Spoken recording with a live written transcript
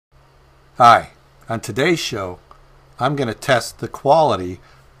Hi, on today's show I'm going to test the quality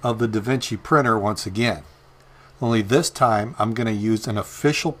of the Davinci printer once again. Only this time I'm going to use an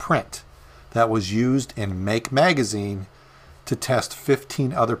official print that was used in Make magazine to test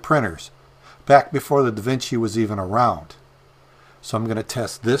 15 other printers back before the Davinci was even around. So I'm going to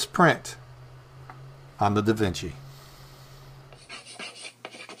test this print on the Davinci.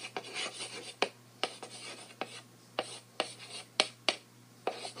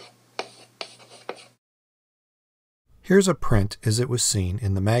 Here's a print as it was seen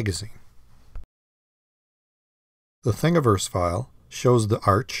in the magazine. The Thingiverse file shows the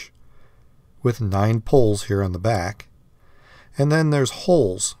arch with 9 pulls here on the back, and then there's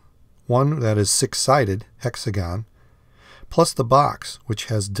holes, one that is 6-sided hexagon, plus the box which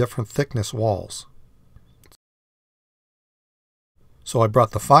has different thickness walls. So I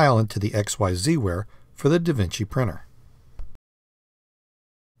brought the file into the XYZware for the Davinci printer.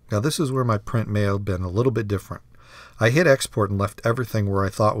 Now this is where my print may have been a little bit different. I hit export and left everything where I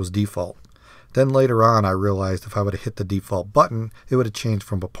thought was default. Then later on I realized if I would have hit the default button, it would have changed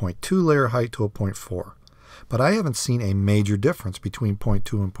from a 0.2 layer height to a 0.4. But I haven't seen a major difference between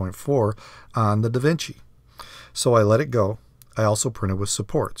 0.2 and 0.4 on the Davinci. So I let it go. I also printed with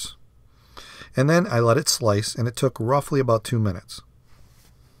supports. And then I let it slice, and it took roughly about 2 minutes.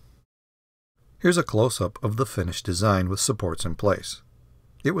 Here's a close-up of the finished design with supports in place.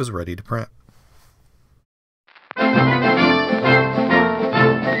 It was ready to print.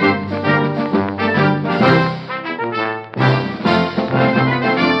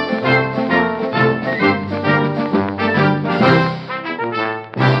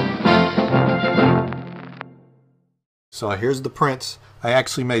 So here's the prints. I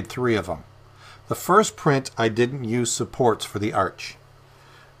actually made 3 of them. The first print I didn't use supports for the arch,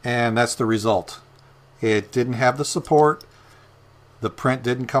 and that's the result. It didn't have the support. The print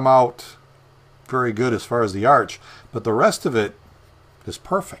didn't come out very good as far as the arch, but the rest of it is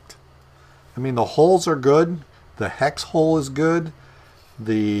perfect. I mean, the holes are good, the hex hole is good,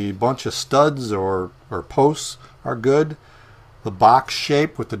 the bunch of studs or posts are good, the box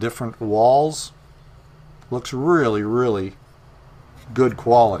shape with the different walls looks really good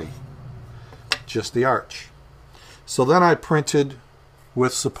quality. Just the arch. So then I printed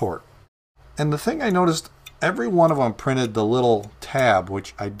with support. And the thing I noticed, every one of them printed the little tab,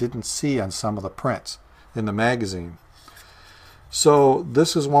 which I didn't see on some of the prints in the magazine. So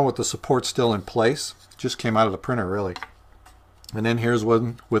this is one with the support still in place. Just came out of the printer, really. And then here's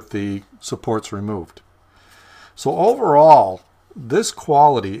one with the supports removed. So overall, this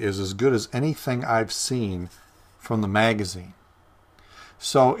quality is as good as anything I've seen from the magazine.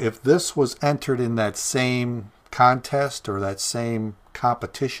 So if this was entered in that same contest or that same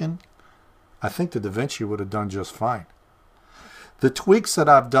competition, I think the Davinci would have done just fine. The tweaks that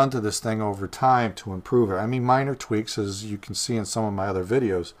I've done to this thing over time to improve it, I mean minor tweaks as you can see in some of my other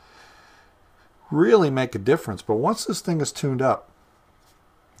videos, really make a difference. But once this thing is tuned up,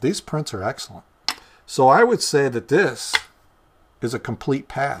 these prints are excellent. So I would say that this is a complete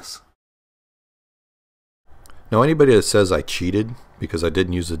pass. Now anybody that says I cheated because I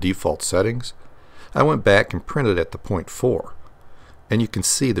didn't use the default settings, I went back and printed at the 0.4. And you can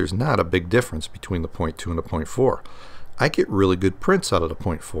see there's not a big difference between the 0.2 and the 0.4. I get really good prints out of the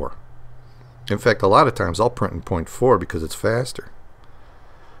 0.4. In fact, a lot of times I'll print in 0.4 because it's faster.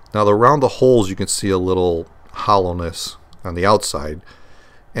 Now around the holes you can see a little hollowness on the outside,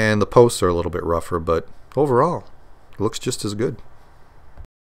 and the posts are a little bit rougher, but overall it looks just as good.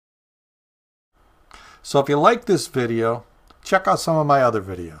 So if you like this video, check out some of my other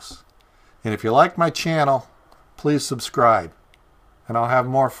videos. And if you like my channel, please subscribe. And I'll have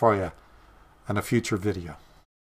more for you in a future video.